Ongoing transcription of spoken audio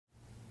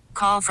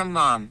Call from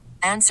mom.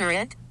 Answer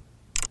it.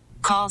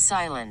 Call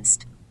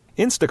silenced.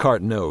 Instacart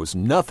knows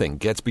nothing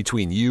gets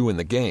between you and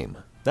the game.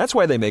 That's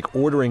why they make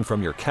ordering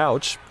from your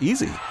couch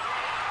easy.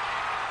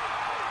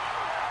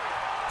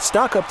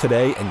 Stock up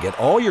today and get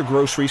all your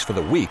groceries for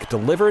the week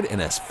delivered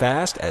in as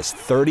fast as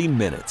 30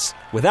 minutes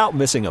without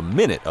missing a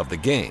minute of the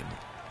game.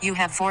 You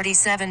have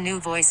 47 new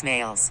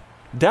voicemails.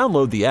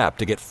 Download the app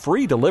to get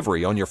free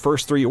delivery on your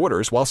first 3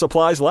 orders while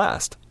supplies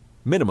last.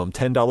 Minimum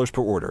 $10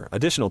 per order.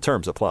 Additional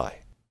terms apply.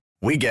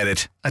 We get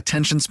it.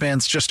 Attention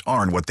spans just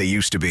aren't what they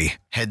used to be.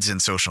 Heads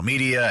in social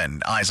media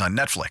and eyes on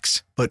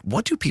Netflix. But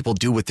what do people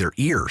do with their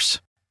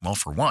ears? Well,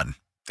 for one,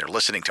 they're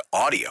listening to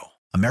audio.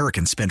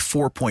 Americans spend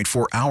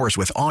 4.4 hours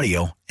with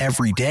audio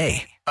every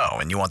day. Oh,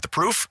 and you want the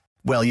proof?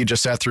 Well, you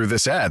just sat through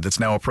this ad that's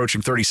now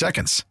approaching 30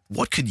 seconds.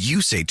 What could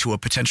you say to a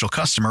potential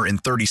customer in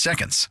 30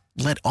 seconds?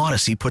 Let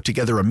Odyssey put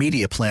together a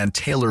media plan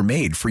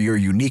tailor-made for your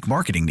unique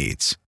marketing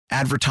needs.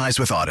 Advertise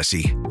with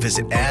Odyssey.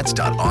 Visit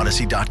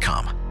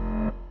ads.odyssey.com.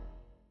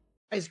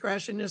 He's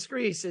crashing his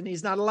crease, and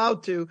he's not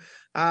allowed to.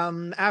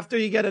 After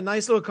you get a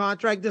nice little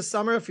contract this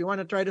summer, if you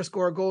want to try to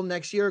score a goal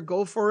next year,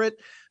 go for it.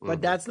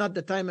 But that's not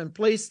the time and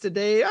place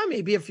today.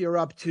 Maybe if you're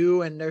up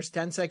 2 and there's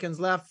 10 seconds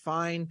left,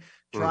 fine,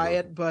 try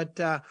it.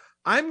 But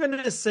I'm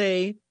going to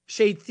say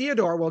Shea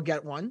Theodore will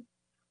get one.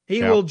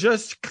 He will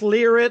just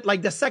clear it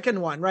like the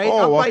second one, right?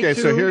 Oh, okay.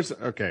 So here's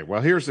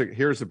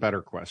a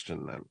better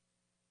question then.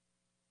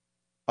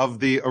 Of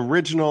the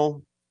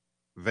original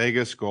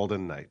Vegas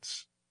Golden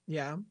Knights.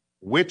 Yeah.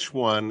 Which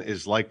one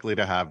is likely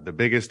to have the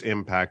biggest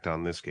impact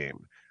on this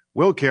game?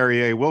 Will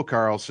Carrier, Will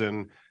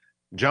Karlsson,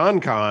 John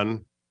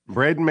Conn,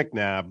 Braden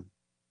McNabb,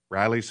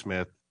 Riley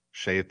Smith,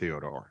 Shea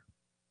Theodore?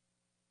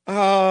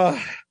 I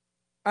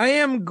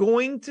am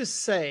going to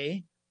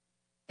say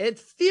it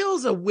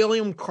feels a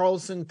William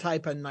Karlsson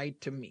type of night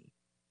to me.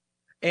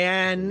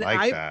 And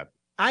that.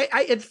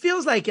 It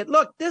feels like it.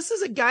 Look, this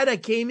is a guy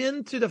that came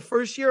into the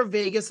first year of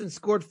Vegas and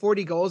scored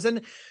 40 goals. And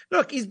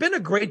look, he's been a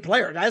great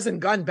player. It hasn't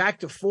gone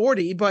back to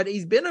 40, but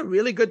he's been a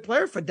really good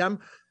player for them.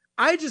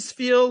 I just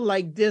feel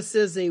like this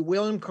is a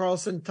William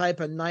Karlsson type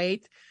of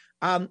night.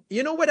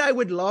 You know what I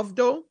would love,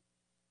 though,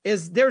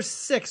 is there's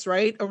 6,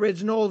 right?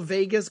 Original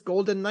Vegas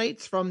Golden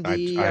Knights from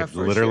the I first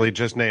literally year.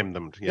 just named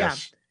them.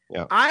 Yes.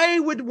 Yeah. I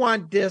would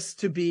want this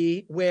to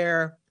be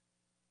where,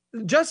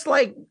 just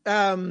like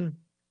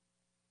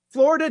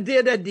Florida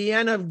did at the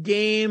end of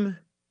game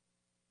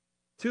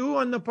 2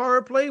 on the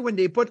power play when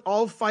they put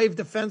all 5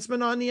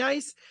 defensemen on the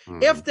ice.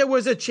 If there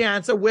was a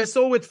chance, a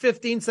whistle with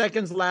 15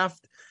 seconds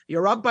left,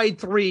 you're up by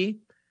 3,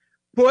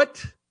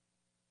 put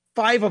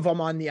 5 of them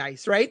on the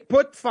ice, right?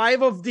 Put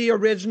 5 of the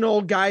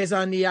original guys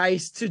on the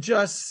ice to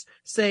just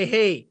say,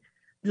 hey,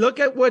 look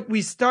at what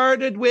we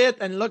started with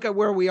and look at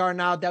where we are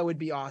now. That would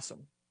be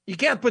awesome. You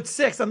can't put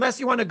 6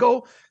 unless you want to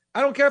go. I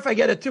don't care if I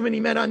get too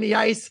many men on the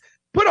ice.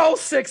 Put all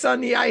 6 on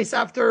the ice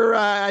after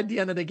at the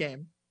end of the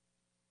game.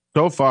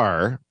 So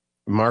far,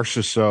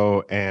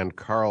 Marchessault and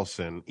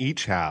Karlsson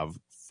each have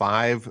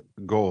 5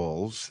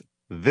 goals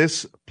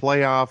this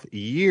playoff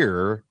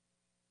year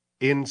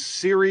in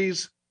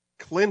series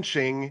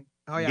clinching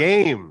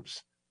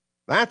games.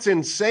 That's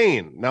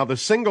insane. Now, the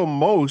single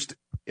most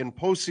in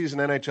postseason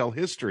NHL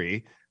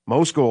history,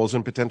 most goals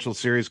in potential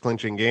series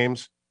clinching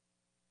games.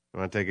 You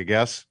want to take a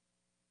guess?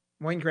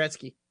 Wayne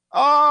Gretzky.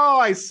 Oh,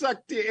 I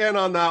sucked you in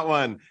on that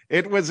one.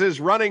 It was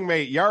his running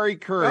mate, Yari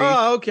Curry.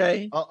 Oh,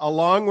 okay.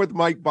 Along with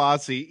Mike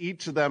Bossy.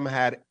 Each of them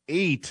had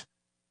 8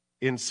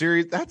 in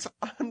series. That's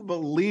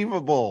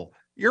unbelievable.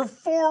 You're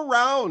 4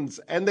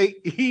 rounds, and they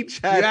each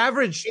had you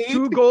average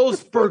 2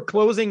 goals per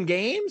closing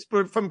games,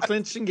 from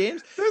clinching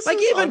games. Like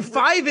even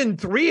 5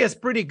 and 3 is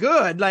pretty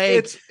good.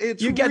 Like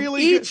it's you get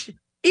really each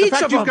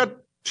fact, of you've them. got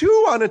 2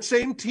 on the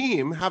same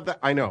team have that.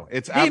 I know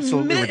it's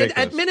absolutely ridiculous.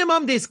 At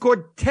minimum, they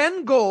scored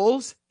 10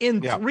 goals in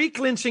 3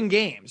 clinching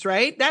games,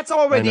 right? That's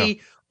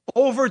already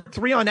over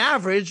 3 on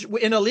average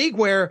in a league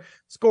where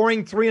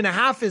scoring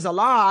 3.5 is a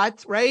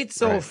lot, right?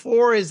 So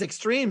 4 is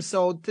extreme.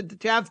 So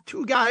to have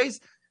 2 guys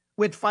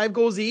with 5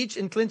 goals each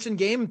in clinching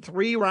game,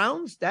 3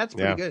 rounds, that's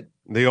pretty good.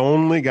 The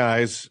only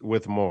guys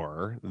with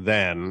more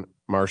than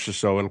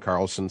Marchessault and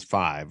Karlsson's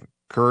 5,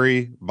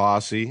 Curry,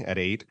 Bossy at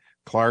 8,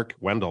 Clark,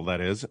 Wendell, that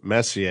is,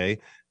 Messier,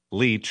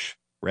 Leach,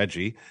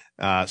 Reggie,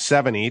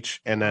 7 each,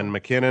 and then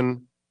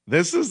McKinnon.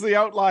 This is the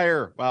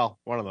outlier. Well,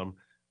 one of them.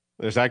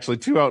 There's actually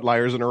 2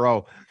 outliers in a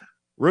row.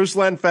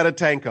 Ruslan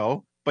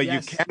Fedotenko, but you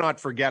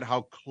cannot forget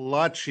how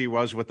clutch he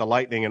was with the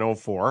Lightning in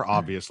 2004,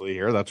 obviously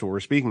here. That's what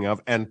we're speaking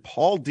of. And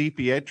Paul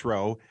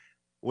DiPietro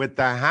with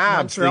the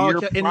Habs the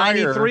year in prior.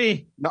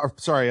 93. No,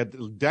 sorry, a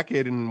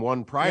decade and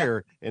one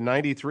prior. In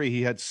 93,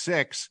 he had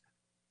 6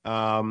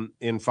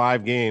 in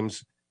 5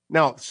 games.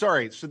 Now,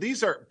 sorry. So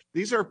these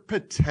are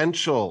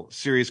potential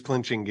series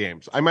clinching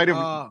games. I might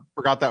have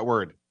forgot that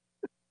word.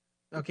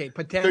 Okay,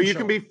 potential. So you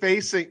can be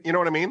facing, you know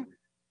what I mean?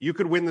 You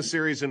could win the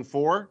series in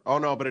 4. Oh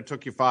no, but it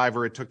took you 5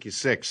 or it took you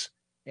 6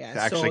 to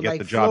actually get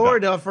the job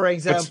Florida, done. for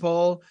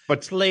example,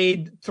 but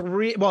played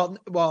 3.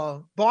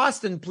 Well,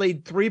 Boston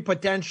played 3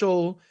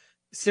 potential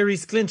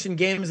series clinching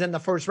games in the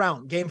first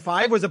round. Game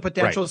 5 was a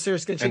potential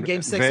series clinching.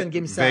 Game 6 and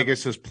Game 7.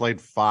 Vegas has played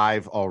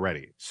 5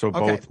 already. So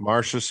both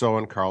Marchessault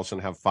and Carlson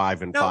have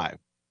 5 and 5.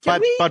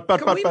 Can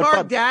we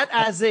mark that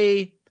as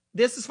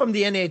this is from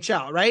the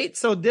NHL, right?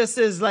 So this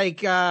is like,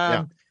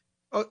 can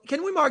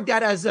we mark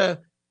that as a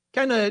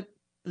kind of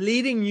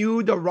leading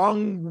you the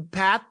wrong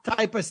path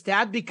type of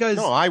stat? Because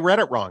no, I read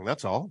it wrong.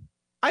 That's all.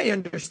 I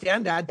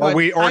understand that. But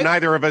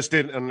neither of us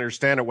didn't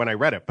understand it when I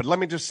read it. But let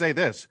me just say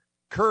this.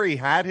 Curry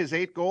had his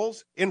 8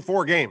 goals in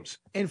 4 games.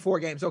 In 4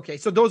 games. Okay.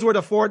 So those were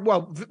the 4.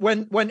 Well,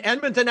 when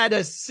Edmonton had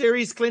a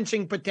series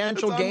clinching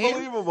potential game,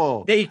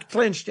 unbelievable. They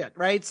clinched it,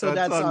 right? So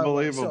that's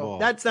unbelievable. So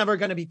that's never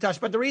going to be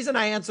touched. But the reason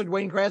I answered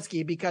Wayne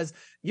Gretzky, because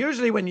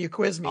usually when you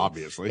quiz me,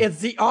 obviously it's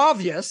the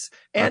obvious.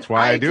 And that's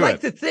why I do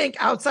like to think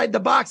outside the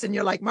box. And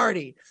you're like,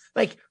 Marty,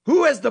 like,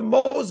 who has the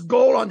most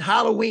goal on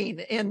Halloween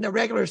in the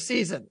regular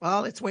season?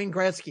 Well, it's Wayne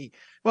Gretzky.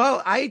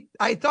 Well, I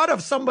thought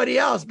of somebody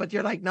else, but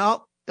you're like,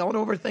 no, don't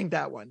overthink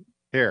that one.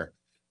 Here,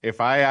 if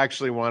I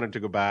actually wanted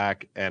to go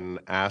back and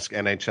ask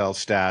NHL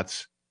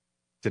stats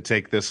to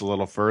take this a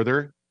little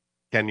further,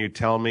 can you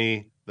tell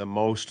me the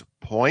most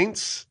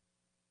points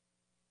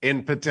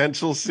in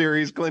potential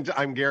series clinch?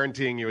 I'm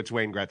guaranteeing you it's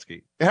Wayne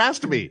Gretzky. It has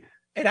to be.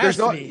 It has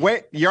to be.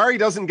 Yari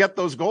doesn't get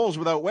those goals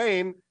without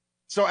Wayne.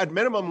 So at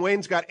minimum,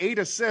 Wayne's got 8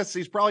 assists.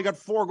 He's probably got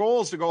 4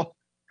 goals to go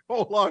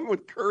along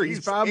with Curry's.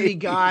 He's probably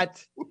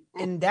got,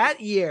 in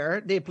that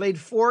year, they played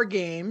 4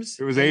 games.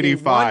 It was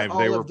 85.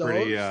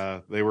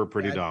 They were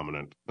pretty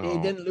dominant. They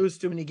didn't lose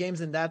too many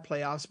games in that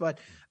playoffs, but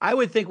I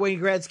would think Wayne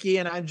Gretzky,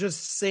 and I'm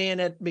just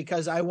saying it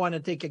because I want to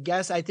take a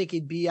guess. I think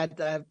he'd be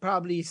at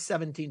probably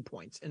 17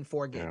 points in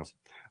 4 games.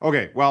 Yeah.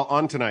 Okay. Well,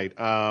 on tonight,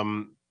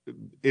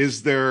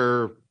 is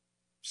there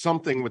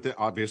something with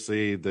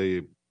obviously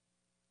the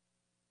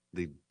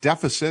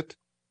deficit,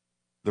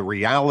 the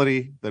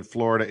reality that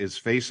Florida is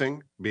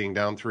facing, being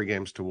down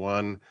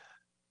 3-1,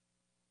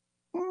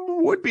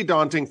 would be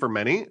daunting for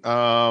many.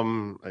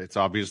 It's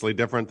obviously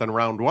different than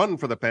round 1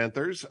 for the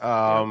Panthers,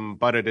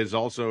 but it is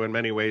also in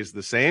many ways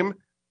the same.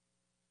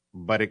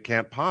 But it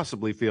can't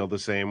possibly feel the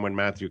same when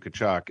Matthew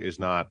Tkachuk is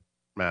not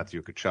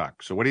Matthew Tkachuk.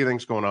 So what do you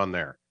think's going on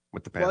there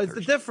with the Panthers? Well, it's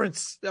the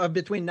difference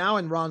between now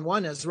and round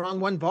 1 is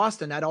round 1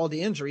 Boston had all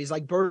the injuries.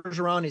 Like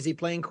Bergeron, is he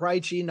playing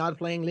Krejci, not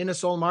playing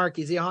Linus Ullmark?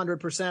 Is he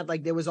 100%?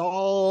 Like there was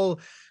all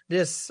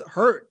this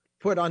hurt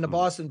put on the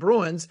Boston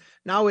Bruins.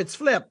 Now it's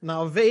flipped.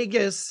 Now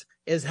Vegas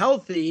is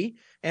healthy,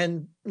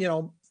 and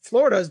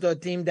Florida is the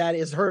team that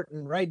is hurt,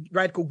 and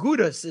Radko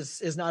Gudas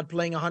is not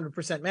playing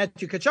 100%.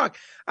 Matthew Tkachuk,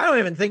 I don't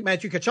even think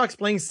Matthew Tkachuk's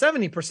playing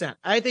 70%.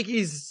 I think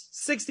he's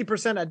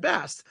 60% at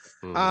best.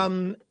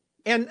 And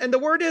the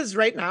word is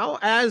right now,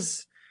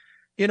 as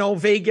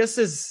Vegas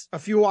is a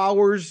few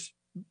hours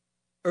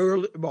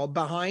early,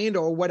 behind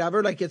or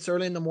whatever, like it's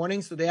early in the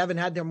morning, so they haven't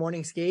had their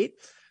morning skate.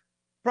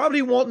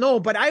 Probably won't know,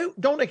 but I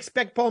don't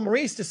expect Paul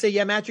Maurice to say,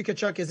 yeah, Matthew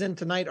Tkachuk is in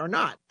tonight or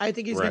not. I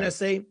think he's going to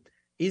say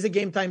he's a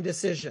game time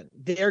decision.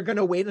 They're going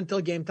to wait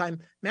until game time.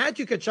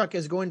 Matthew Tkachuk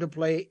is going to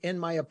play, in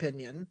my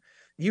opinion.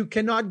 You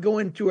cannot go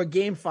into a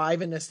game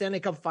 5 in the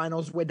Stanley Cup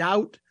Finals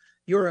without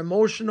your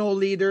emotional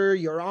leader,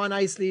 your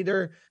on-ice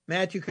leader,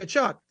 Matthew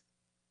Tkachuk.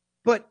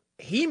 But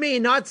he may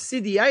not see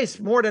the ice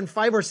more than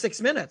 5 or 6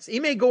 minutes. He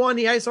may go on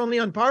the ice only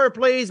on power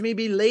plays,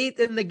 maybe late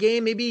in the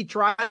game, maybe he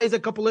tries a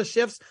couple of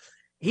shifts.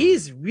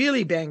 He's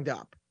really banged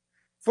up.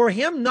 For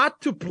him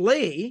not to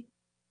play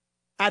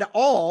at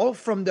all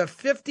from the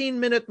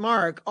 15-minute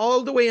mark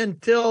all the way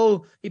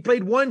until he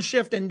played 1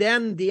 shift and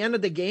then the end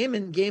of the game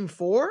in game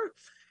 4,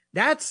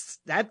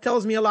 that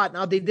tells me a lot.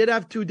 Now, they did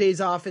have 2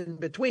 days off in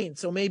between,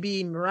 so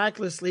maybe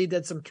miraculously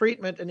did some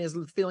treatment and is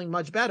feeling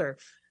much better.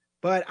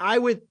 But I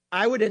would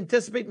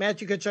anticipate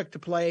Matthew Tkachuk to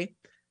play.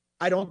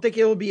 I don't think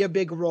it will be a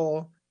big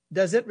role.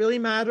 Does it really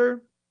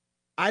matter?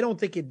 I don't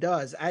think it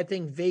does. I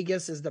think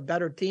Vegas is the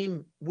better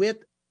team with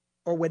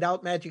or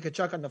without Matthew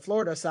Tkachuk on the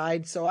Florida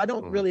side. So I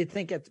don't really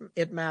think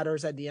it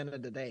matters at the end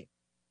of the day.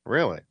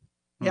 Really?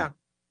 Yeah.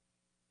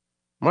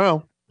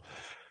 Well,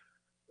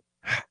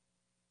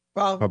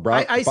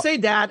 I say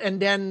that, and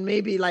then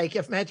maybe like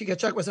if Matthew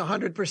Tkachuk was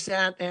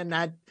 100%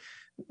 and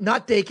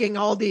not taking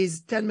all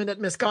these 10-minute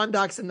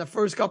misconducts in the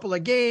first couple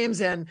of games,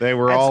 and they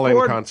were all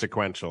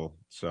inconsequential.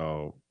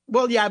 So,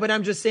 well, yeah, but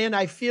I'm just saying,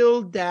 I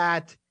feel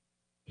that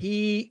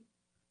he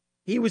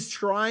was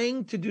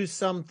trying to do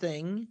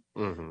something,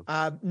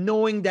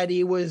 knowing that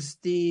he was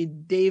the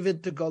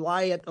David to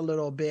Goliath a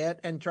little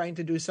bit and trying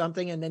to do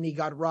something. And then he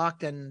got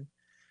rocked and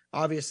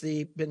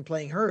obviously been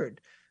playing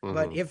hurt.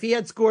 But if he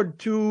had scored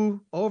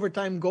 2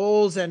 overtime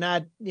goals and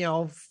had,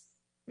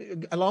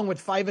 along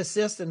with 5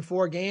 assists in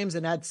 4 games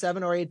and had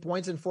 7 or 8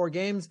 points in 4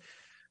 games,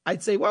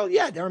 I'd say, well,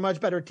 yeah, they're a much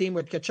better team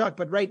with Tkachuk.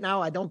 But right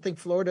now, I don't think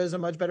Florida is a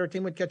much better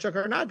team with Tkachuk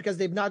or not, because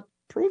they've not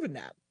proven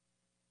that.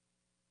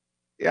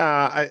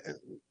 Yeah,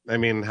 I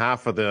mean,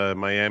 half of the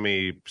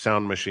Miami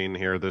sound machine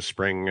here this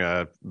spring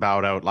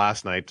bowed out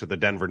last night to the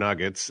Denver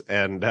Nuggets.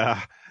 And,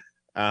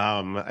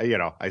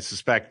 I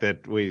suspect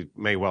that we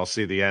may well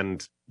see the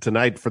end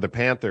tonight for the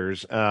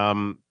Panthers.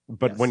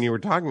 But Yes. when you were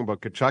talking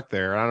about Tkachuk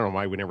there, I don't know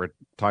why we never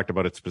talked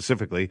about it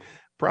specifically,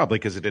 probably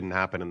because it didn't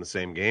happen in the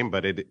same game,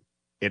 but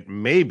it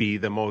may be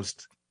the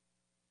most,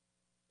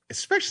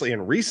 especially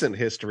in recent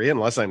history,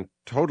 unless I'm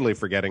totally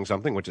forgetting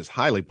something, which is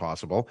highly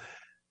possible,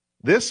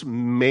 this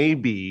may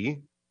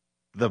be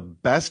the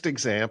best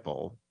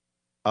example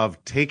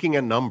of taking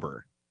a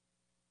number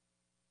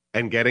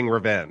and getting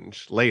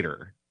revenge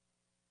later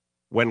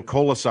when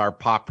Kolasar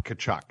popped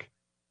Tkachuk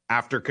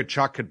after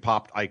Tkachuk had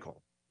popped Eichel.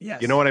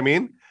 Yes. You know what I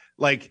mean?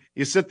 Like,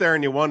 you sit there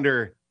and you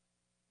wonder,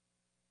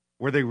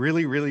 were they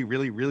really, really,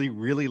 really, really,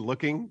 really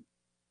looking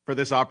for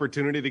this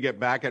opportunity to get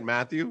back at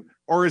Matthew?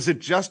 Or is it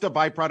just a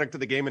byproduct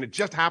of the game and it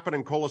just happened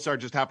and Kolasar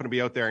just happened to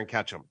be out there and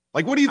catch him?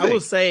 Like, what do you think? I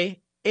will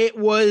say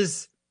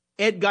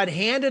it got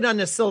handed on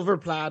a silver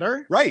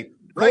platter. Right.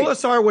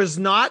 Kolasar was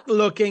not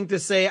looking to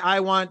say, I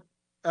want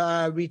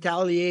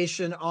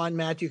retaliation on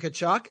Matthew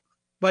Tkachuk,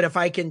 but if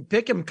I can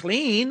pick him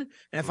clean,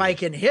 and if I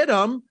can hit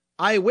him,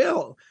 I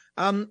will.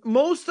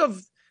 Most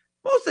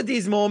of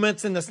these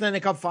moments in the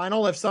Stanley Cup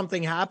final, if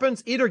something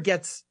happens, either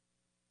gets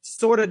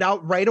sorted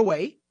out right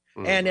away,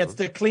 and it's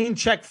the clean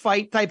check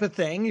fight type of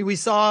thing. We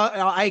saw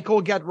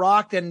Eichel get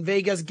rocked and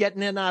Vegas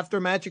getting in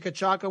after Matthew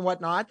Tkachuk and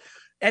whatnot.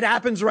 It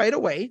happens right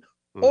away,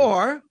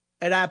 or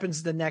it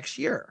happens the next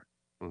year,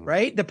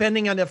 right?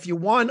 Depending on if you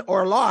won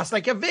or lost.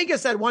 Like if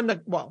Vegas had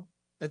won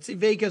let's see,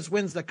 Vegas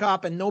wins the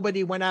cup and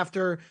nobody went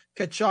after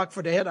Tkachuk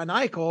for the hit on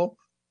Eichel.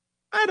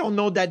 I don't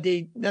know that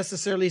they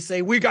necessarily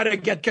say, we got to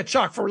get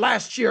Tkachuk for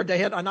last year to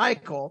hit on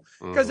Eichel,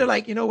 because they're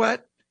like, you know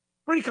what?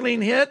 Pretty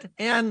clean hit,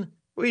 and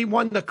we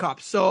won the cup,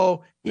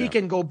 so he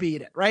can go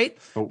beat it, right?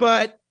 Oh.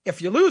 But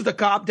if you lose the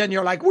cup, then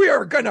you're like, we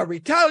are going to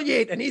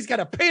retaliate, and he's got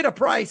to pay the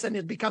price, and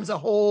it becomes a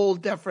whole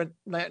different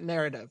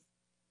narrative.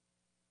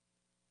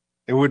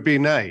 It would be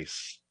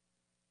nice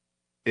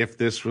if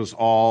this was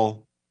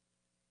all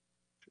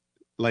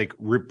like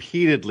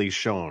repeatedly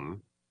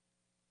shown.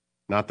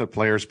 Not that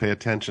players pay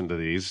attention to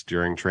these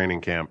during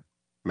training camp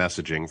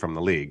messaging from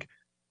the league,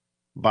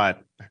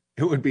 but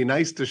it would be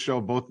nice to show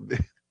both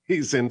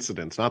these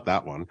incidents, not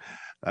that one.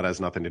 That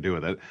has nothing to do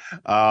with it.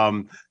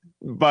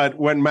 But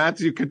when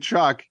Matthew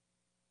Tkachuk,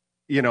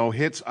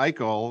 hits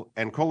Eichel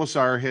and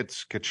Kolasar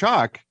hits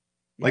Tkachuk,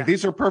 like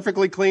these are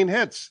perfectly clean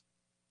hits.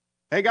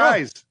 Hey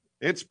guys,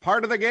 it's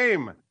part of the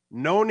game.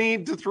 No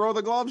need to throw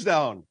the gloves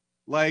down.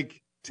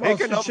 Like,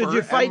 take a number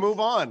and move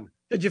on.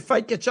 Did you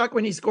fight Tkachuk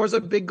when he scores a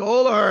big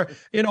goal? Or,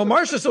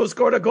 Marchessault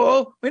scored a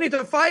goal. We need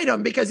to fight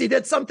him because he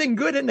did something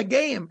good in the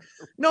game.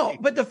 No,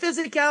 but the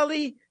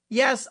physicality,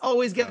 yes,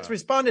 always gets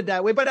responded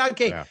that way. But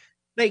okay,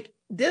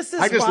 this is.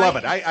 I just love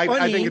it.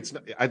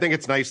 I think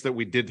it's nice that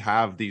we did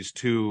have these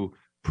two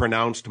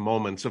pronounced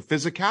moments of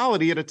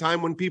physicality at a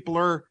time when people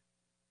are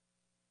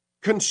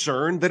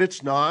concerned that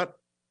it's not,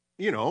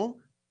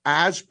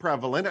 as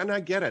prevalent. And I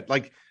get it.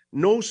 Like,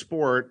 no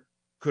sport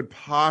could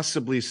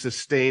possibly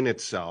sustain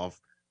itself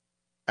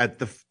at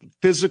the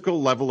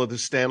physical level of the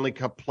Stanley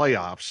Cup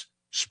playoffs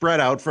spread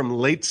out from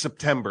late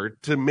September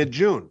to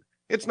mid-June.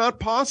 It's not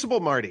possible,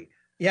 Marty.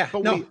 Yeah,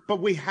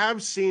 but we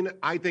have seen,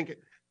 I think,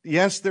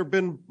 yes, there have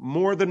been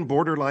more than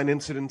borderline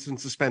incidents and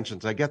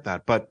suspensions. I get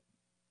that. But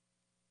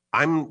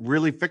I'm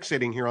really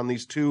fixating here on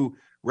these two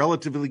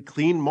relatively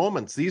clean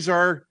moments. These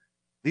are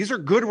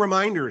good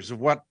reminders of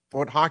what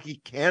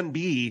hockey can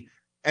be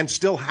and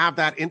still have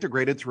that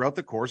integrated throughout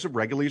the course of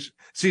regular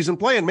season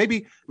play. And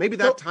maybe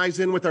that ties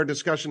in with our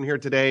discussion here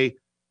today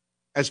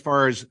as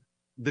far as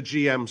the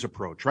GM's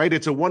approach, right?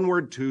 It's a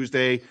one-word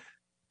Tuesday.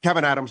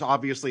 Kevin Adams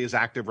obviously is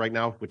active right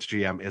now, which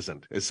GM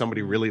isn't. Is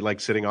somebody really like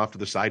sitting off to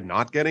the side,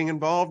 not getting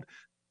involved?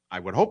 I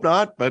would hope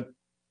not, but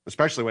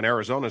especially when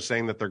Arizona is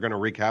saying that they're going to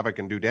wreak havoc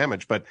and do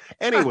damage. But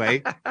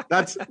anyway,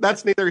 that's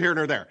neither here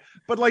nor there.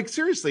 But like,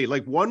 seriously,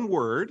 like, one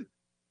word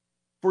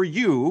for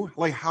you,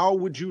 like, how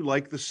would you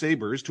like the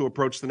Sabres to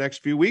approach the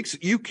next few weeks?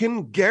 You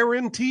can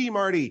guarantee,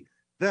 Marty,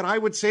 that I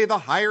would say the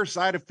higher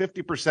side of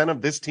 50%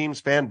 of this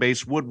team's fan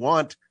base would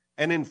want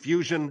an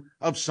infusion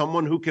of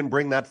someone who can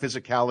bring that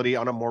physicality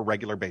on a more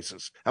regular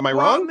basis. Am I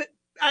wrong?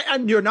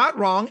 And you're not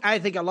wrong. I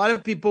think a lot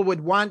of people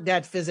would want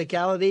that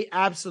physicality.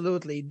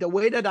 Absolutely. The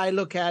way that I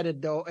look at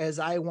it, though, is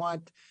I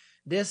want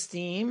this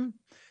team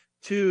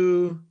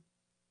to...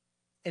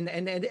 And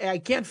I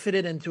can't fit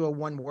it into a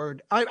one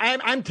word.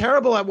 I'm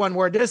terrible at one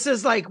word. This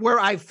is like where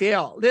I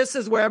fail. This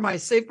is where my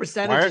save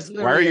percentage is.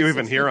 Why are you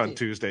even here on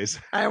Tuesdays?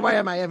 Why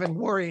am I even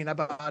worrying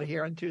about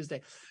here on Tuesday?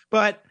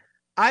 But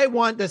I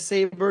want the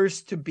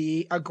Sabres to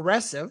be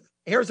aggressive.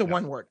 Here's a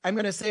one word. I'm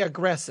going to say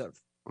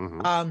aggressive.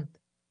 Mm-hmm.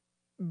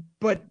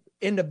 But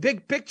in the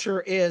big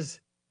picture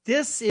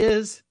this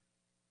is,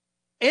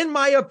 in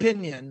my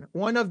opinion,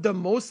 one of the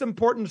most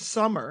important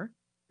summer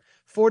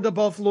for the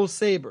Buffalo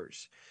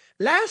Sabres.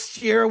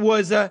 Last year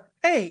was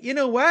hey, you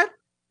know what?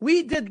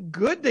 We did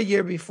good the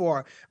year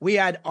before. We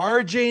had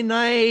RJ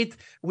night.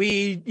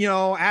 We,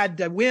 had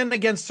the win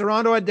against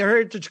Toronto at the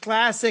Heritage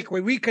Classic. We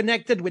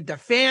reconnected with the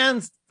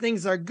fans.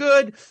 Things are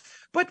good,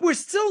 but we're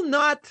still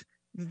not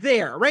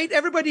there, right?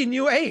 Everybody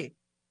knew, hey,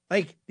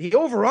 like, the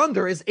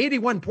over-under is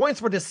 81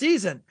 points for the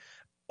season.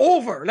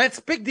 Over.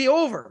 Let's pick the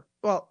over.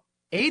 Well,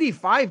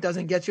 85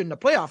 doesn't get you in the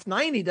playoffs.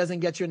 90 doesn't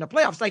get you in the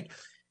playoffs.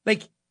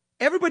 Like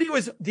everybody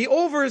the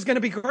over is going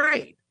to be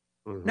great.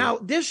 Mm-hmm. Now,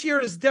 this year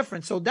is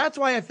different. So that's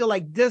why I feel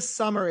like this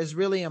summer is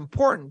really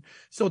important.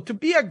 So to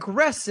be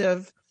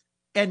aggressive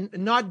and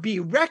not be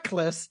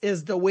reckless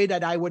is the way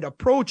that I would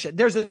approach it.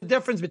 There's a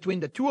difference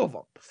between the two of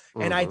them.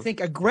 Mm-hmm. And I think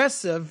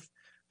aggressive,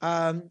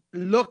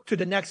 look to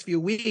the next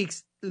few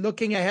weeks,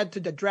 looking ahead to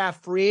the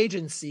draft free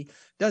agency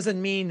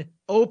doesn't mean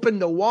open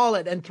the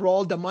wallet and throw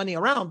all the money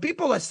around.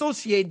 People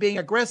associate being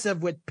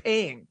aggressive with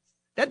paying.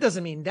 That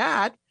doesn't mean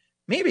that.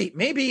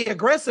 Maybe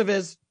aggressive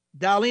is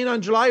dialing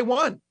on July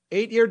 1.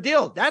 8-year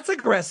deal. That's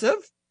aggressive.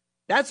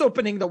 That's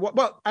opening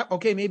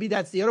okay, maybe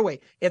that's the other way.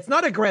 It's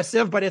not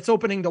aggressive, but it's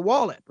opening the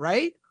wallet,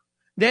 right?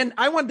 Then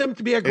I want them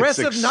to be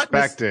aggressive. It's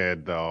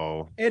expected,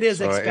 though. It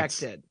is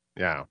expected.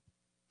 Yeah.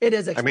 It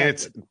is expected.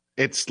 I mean,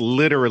 it's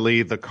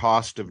literally the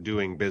cost of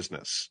doing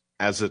business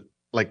that's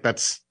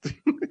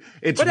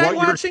it's but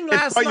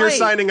what, you're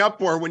signing up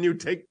for when you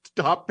take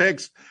top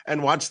picks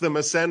and watch them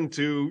ascend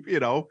to,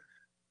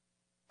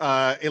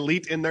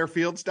 elite in their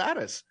field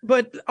status.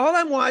 But all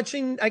I'm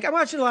watching, I'm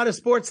watching a lot of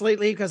sports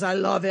lately because I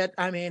love it.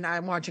 I mean,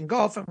 I'm watching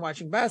golf, I'm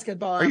watching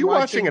basketball. Are you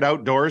watching it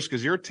outdoors?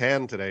 Because your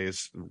tan today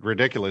is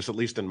ridiculous, at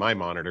least in my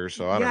monitor.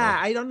 So I don't know.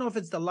 I don't know if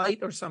it's the light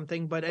or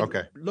something, but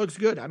it looks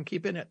good. I'm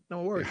keeping it.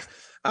 No worries.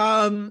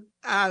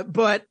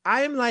 But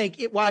I'm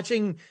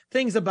watching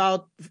things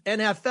about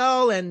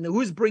NFL and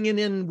who's bringing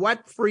in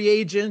what free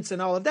agents and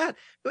all of that.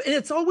 And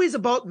it's always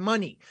about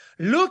money.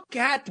 Look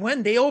at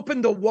when they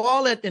opened the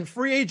wallet in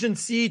free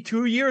agency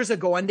 2 years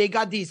ago and they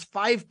got these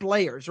 5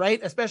 players, right?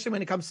 Especially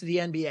when it comes to the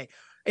NBA.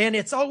 And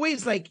it's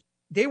always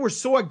they were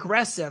so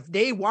aggressive.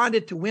 They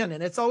wanted to win.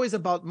 And it's always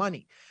about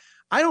money.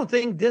 I don't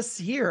think this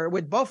year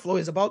with Buffalo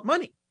is about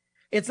money.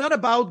 It's not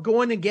about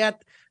going to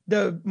get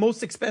the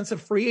most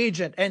expensive free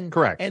agent and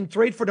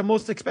trade for the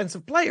most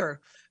expensive player.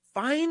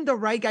 Find the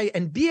right guy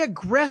and be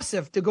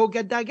aggressive to go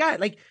get that guy.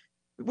 Like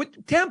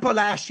with Tampa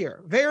last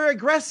year, very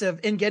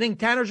aggressive in getting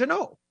Tanner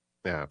Jeannot.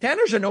 Yeah.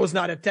 Tanner Jeannot is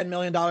not a $10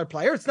 million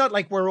player. It's not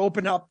like we're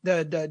opening up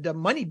the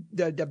money,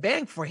 the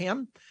bank for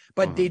him,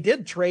 but they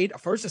did trade a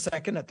first, a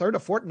second, a third, a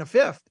fourth, and a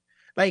fifth.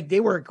 Like they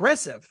were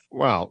aggressive.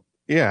 Well,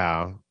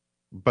 yeah.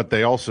 But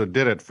they also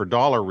did it for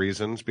dollar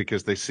reasons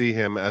because they see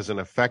him as an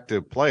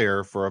effective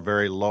player for a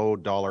very low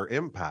dollar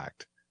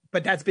impact.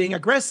 But that's being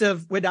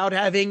aggressive without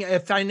having a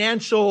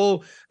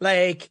financial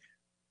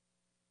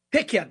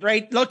ticket,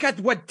 right? Look at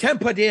what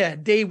Tampa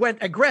did. They went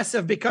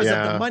aggressive because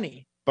of the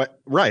money. But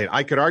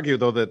I could argue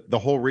though that the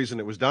whole reason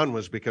it was done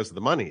was because of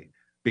the money.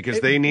 Because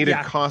they needed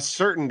cost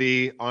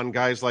certainty on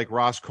guys like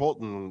Ross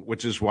Colton,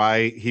 which is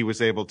why he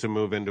was able to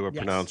move into a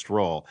pronounced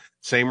role.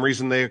 Same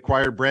reason they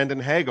acquired Brandon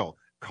Hagel.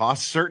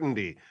 Cost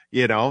certainty.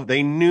 They thought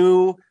they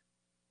knew,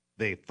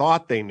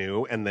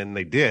 and then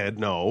they did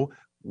know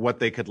what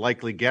they could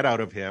likely get out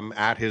of him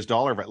at his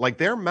dollar value. Like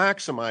they're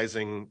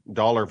maximizing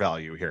dollar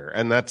value here.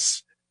 And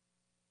that's,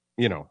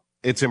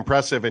 it's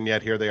impressive. And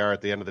yet here they are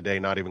at the end of the day,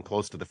 not even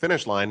close to the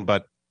finish line,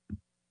 but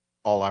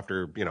all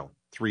after,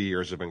 3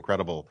 years of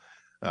incredible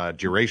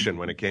duration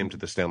when it came to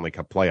the Stanley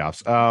Cup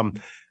playoffs.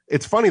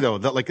 It's funny though,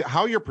 that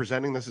how you're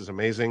presenting this is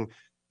amazing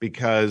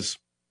because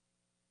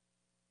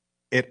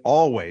it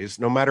always,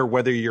 no matter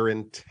whether you're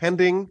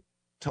intending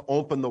to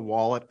open the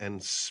wallet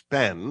and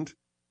spend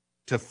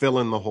to fill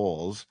in the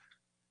holes,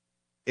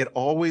 it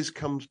always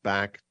comes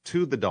back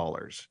to the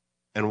dollars.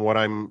 And what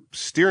I'm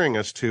steering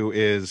us to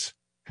is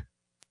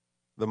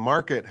the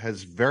market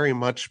has very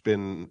much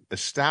been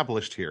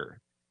established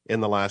here in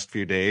the last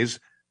few days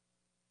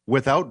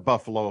without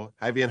Buffalo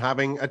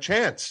having a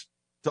chance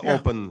to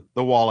open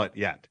the wallet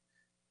yet.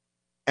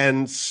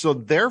 And so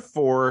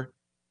therefore,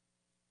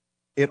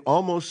 it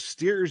almost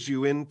steers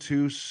you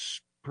into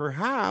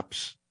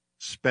perhaps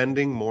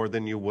spending more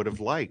than you would have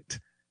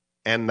liked.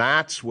 And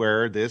that's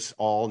where this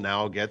all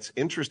now gets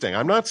interesting.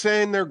 I'm not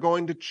saying they're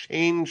going to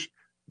change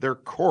their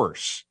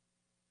course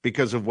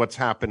because of what's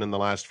happened in the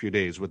last few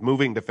days with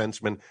moving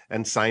defensemen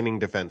and signing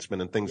defensemen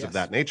and things of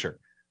that nature.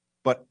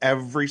 But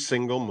every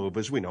single move,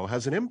 as we know,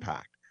 has an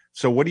impact.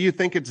 So what do you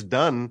think it's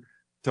done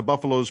to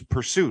Buffalo's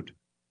pursuit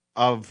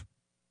of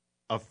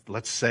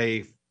let's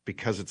say,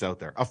 because it's out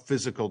there, a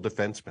physical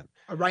defenseman?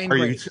 A Ryan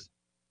Graves.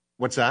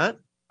 What's that?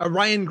 A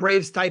Ryan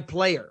Graves type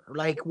player.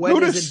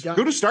 What is it done?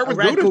 Gudas start with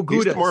Gudas.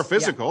 He's the more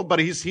physical, but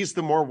he's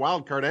the more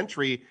wild card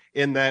entry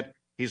in that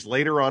he's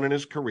later on in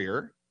his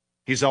career.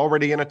 He's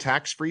already in a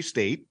tax-free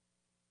state.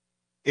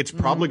 It's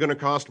probably going to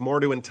cost more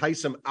to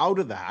entice him out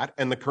of that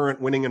and the current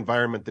winning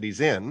environment that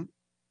he's in,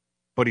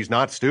 but he's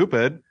not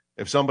stupid.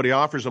 If somebody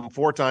offers him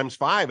 4 times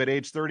 5 at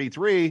age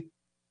 33,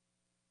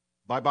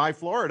 bye-bye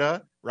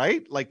Florida,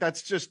 right?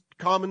 That's just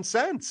common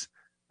sense.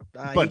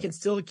 He can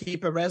still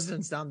keep a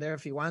residence down there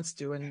if he wants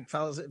to and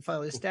file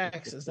his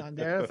taxes down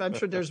there. I'm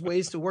sure there's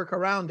ways to work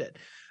around it.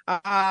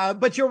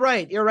 But you're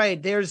right.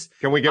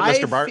 Can we get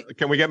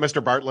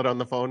Mr. Bartlett on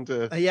the phone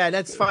to?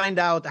 Let's find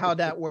out how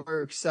that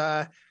works.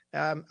 I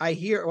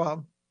hear,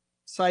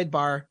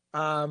 sidebar.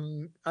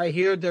 I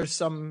hear there's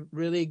some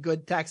really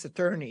good tax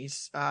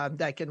attorneys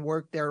that can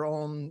work their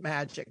own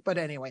magic. But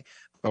anyway,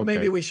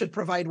 maybe we should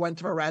provide one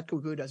to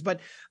Radko Gudas.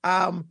 But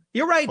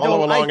you're right.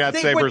 Follow along at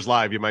Sabres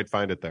Live. You might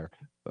find it there.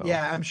 So.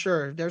 Yeah, I'm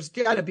sure there's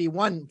got to be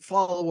one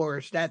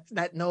followers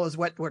that knows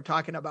what we're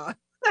talking about.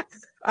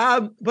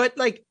 But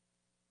like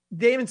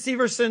Damon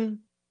Severson,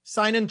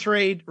 sign and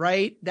trade,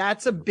 right?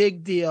 That's a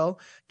big deal.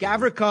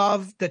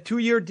 Gavrikov, the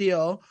 2-year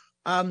deal.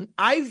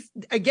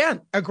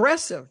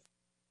 Aggressive.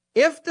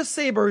 If the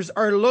Sabres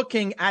are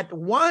looking at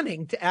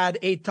wanting to add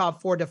a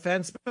top 4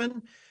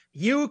 defenseman,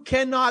 you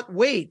cannot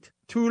wait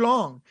too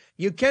long.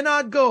 You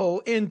cannot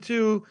go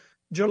into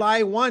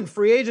July 1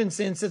 free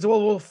agency and says,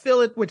 well, we'll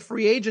fill it with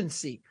free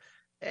agency.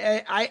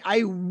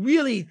 I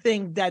really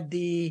think that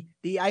the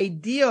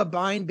idea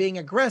behind being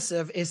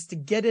aggressive is to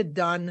get it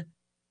done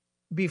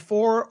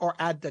before or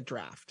at the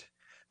draft.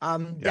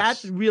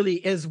 That really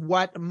is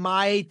what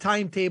my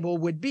timetable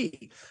would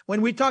be.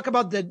 When we talk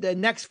about the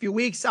next few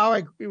weeks,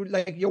 like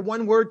your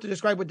one word to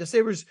describe what the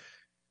Sabres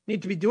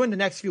need to be doing the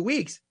next few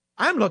weeks,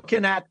 I'm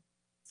looking at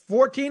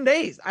 14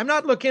 days. I'm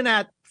not looking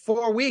at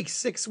 4 weeks,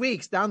 6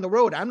 weeks down the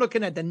road. I'm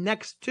looking at the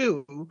next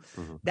 2.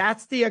 Mm-hmm.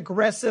 That's the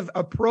aggressive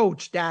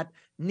approach that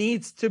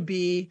needs to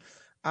be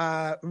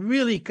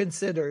really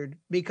considered,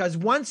 because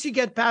once you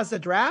get past the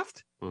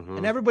draft,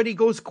 and everybody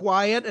goes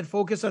quiet and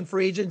focus on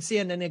free agency,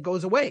 and then it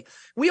goes away.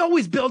 We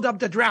always build up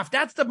the draft.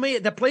 That's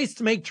the place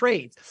to make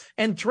trades.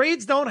 And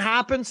trades don't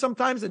happen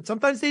sometimes, and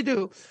sometimes they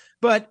do.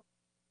 And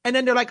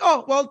then they're like,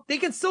 oh, well, they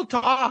can still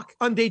talk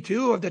on day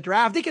 2 of the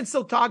draft. They can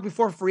still talk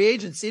before free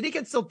agency. They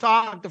can still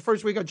talk the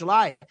first week of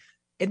July.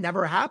 It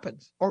never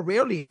happens, or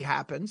rarely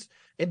happens,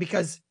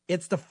 because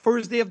it's the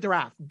first day of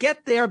draft.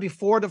 Get there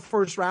before the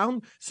first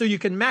round so you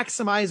can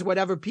maximize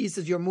whatever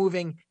pieces you're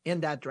moving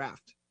in that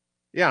draft.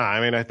 Yeah,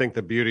 I mean, I think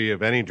the beauty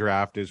of any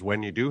draft is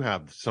when you do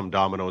have some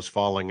dominoes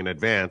falling in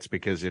advance,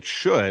 because it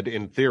should,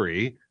 in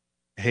theory,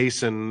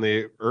 hasten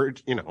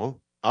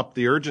up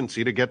the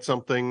urgency to get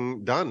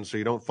something done so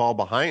you don't fall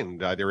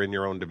behind either in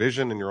your own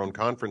division, in your own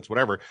conference,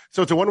 whatever.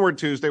 So it's a one-word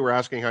Tuesday. We're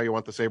asking how you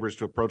want the Sabres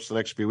to approach the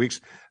next few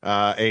weeks.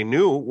 A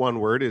new one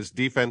word is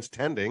defense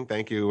tending.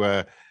 Thank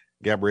you,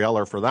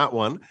 Gabriella, for that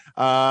one.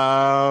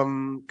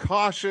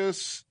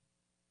 Cautious,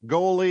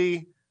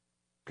 goalie,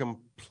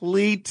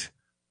 complete,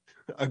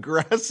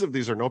 aggressive.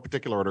 These are no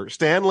particular order.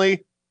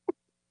 Stanley,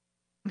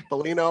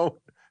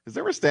 Foligno. Is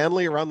there a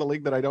Stanley around the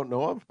league that I don't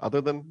know of other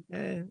than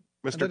Mr.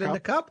 Other than the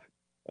Cup?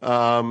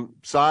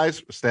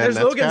 Size. There's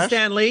Logan Cash.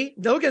 Stanley.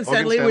 Logan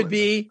Stanley would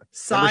be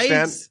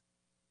size.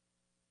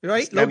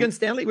 Right? Logan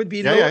Stanley would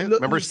be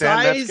Remember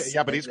Stan? Size.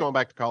 Yeah, but he's going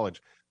back to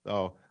college.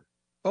 Oh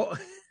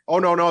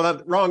no,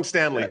 that wrong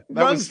Stanley.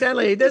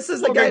 Stanley. This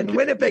is the guy in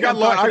Winnipeg.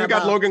 I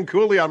got Logan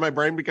Cooley on my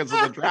brain because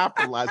of the draft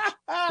from last.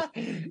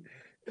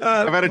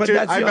 I've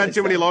had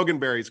too many Logan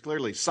berries.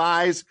 Clearly,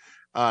 size,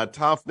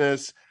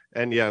 toughness,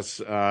 and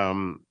yes,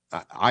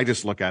 I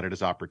just look at it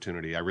as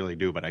opportunity. I really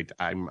do. But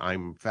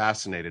I'm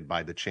fascinated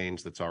by the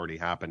change that's already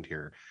happened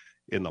here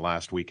in the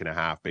last week and a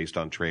half, based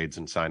on trades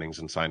and signings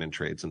and sign-in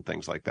trades and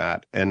things like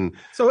that. And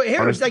so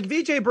here's like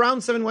VJ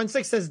Brown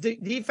 716 says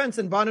defense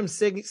and bottom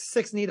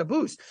six need a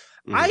boost.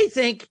 I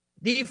think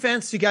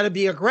defense, you got to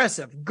be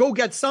aggressive. Go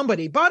get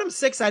somebody. Bottom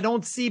 6, I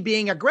don't see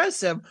being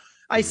aggressive.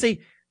 I say,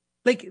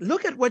 like,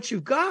 look at what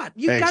you've got.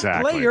 You've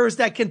got players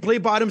that can play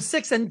bottom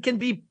 6 and can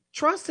be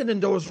trusted in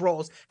those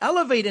roles,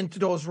 elevate into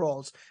those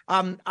roles.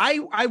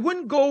 I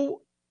wouldn't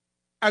go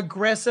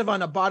aggressive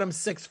on a bottom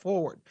 6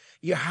 forward.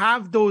 You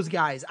have those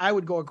guys. I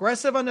would go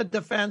aggressive on the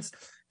defense,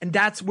 and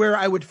that's where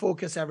I would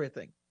focus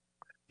everything.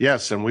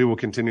 Yes, and we will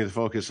continue to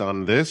focus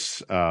on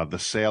this, the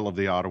sale of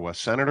the Ottawa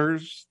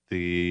Senators,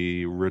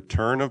 the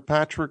return of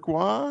Patrick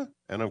Roy,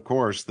 and of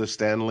course the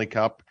Stanley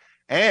Cup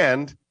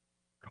and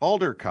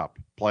Calder Cup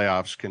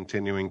playoffs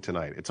continuing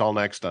tonight. It's all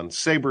next on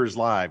Sabres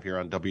Live here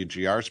on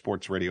WGR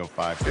Sports Radio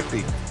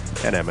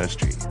 550 and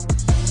MSG.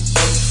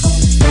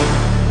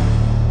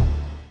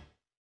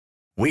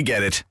 We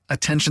get it.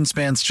 Attention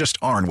spans just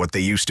aren't what they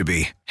used to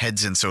be.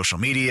 Heads in social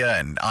media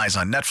and eyes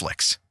on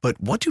Netflix. But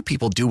what do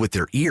people do with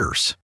their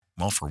ears?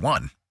 Well, for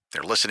one,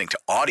 they're listening to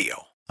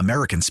audio.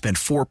 Americans spend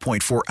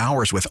 4.4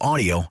 hours with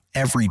audio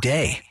every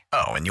day.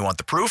 Oh, and you want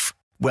the proof?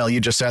 Well,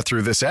 you just sat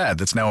through this ad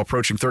that's now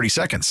approaching 30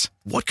 seconds.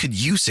 What could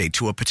you say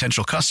to a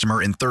potential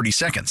customer in 30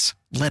 seconds?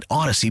 Let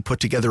Odyssey put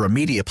together a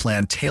media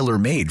plan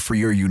tailor-made for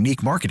your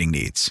unique marketing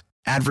needs.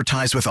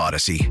 Advertise with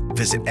Odyssey.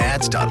 Visit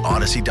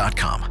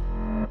ads.odyssey.com.